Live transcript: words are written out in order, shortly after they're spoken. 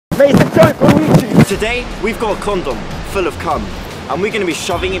Mate, it's a joke on YouTube. Today, we've got a condom full of cum, and we're going to be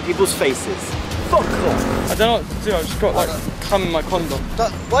shoving in people's faces. Fuck off. I don't know what to do, I've just got like cum in my condom.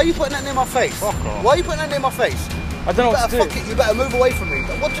 Why are you putting that near my face? Fuck off. Why are you putting that near my face? I don't know what to do. You better move away from me.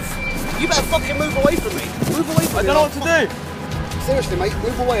 What the you better fucking move away from me. Move away from me. I don't know what to do. Seriously, mate,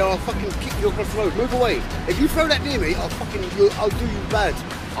 move away or I'll fucking kick you across the road. Move away. If you throw that near me, I'll do you bad.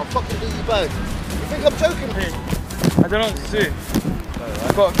 I'll fucking do you bad. You think I'm joking? Hey, I don't know what to do.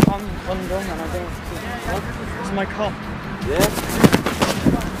 I've got a condom and I don't know what to do. It's my cum. Yeah?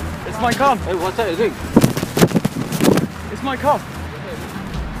 It's my cum. Hey, what's that you doing? It's my cum.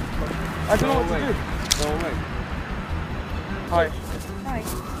 I don't know what to do. Go away. Hi. Hi.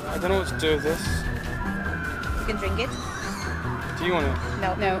 I don't know what to do with this. You can drink it. Do you want it?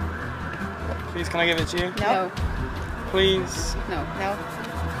 No. No. Please, can I give it to you? No. Please. No. No.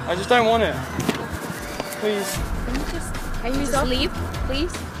 I just don't want it. Please. Can you just leave,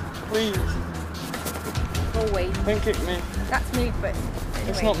 please? Please. Go away. Don't kick me. That's me, but anyway.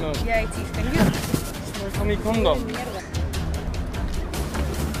 It's not milk. Yeah, it is. Thank you. It's my cummy condom.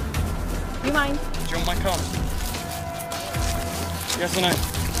 You mind? Do you want my cum? Yes or no?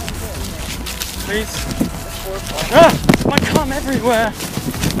 Please? Ah! My cum everywhere!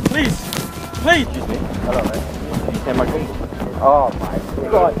 Please! Please! Excuse me. Hello, mate. You take my condom? Oh my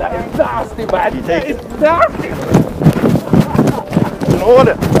god, that is nasty, man. You take it? Nasty! You don't want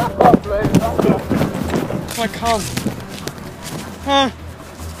it? My cum. Ah!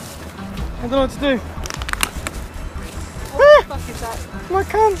 I don't know what to do. What the fuck is that? My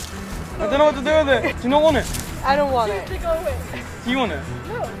cum! I don't know what to do with it. Do you not want it? I don't want it. Do you want it?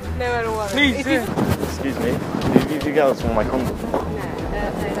 No, I don't want Please it. do. Excuse me. Do you girls want my condom? No,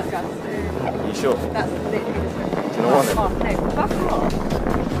 that's gas. You sure? That's literally disgusting. Do you not want it? No, fuck off.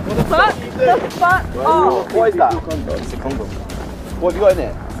 What the fuck? The fuck off. What is that? It's a condom. What have you got in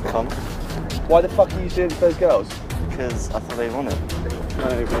it? Cum? Why the fuck are you doing it for those girls? Because I thought they want it. No,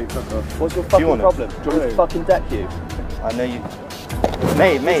 mate, fuck off. What's your Do you fucking want it? problem? Do you want me to fucking deck you? I know you.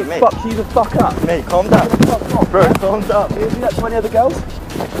 Mate. Fuck you the fuck up. Mate, calm down. Fuck off, Bro, calm down. Are you going to do that to any other girls?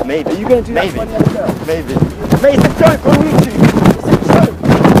 Maybe. Are you going to do that Maybe. to any other girls? Maybe. Mate, it's a joke on YouTube. It's a joke.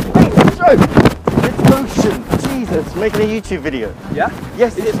 Mate, it's a joke. It's motion. Jesus, making a YouTube video. Yeah?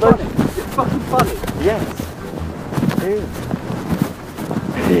 Yes, Is it's it funny? motion. Is it fucking funny? Yes. It is.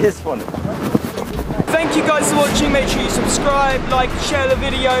 It is funny. Thank you guys for watching. Make sure you subscribe, like, share the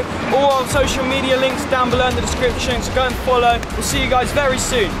video. All our social media links down below in the description, so go and follow. We'll see you guys very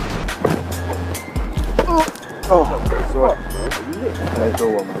soon. Oh, sorry. No, it's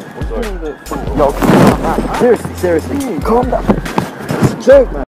all one, man. Sorry. No, calm down. Seriously, calm down. It's a joke, man.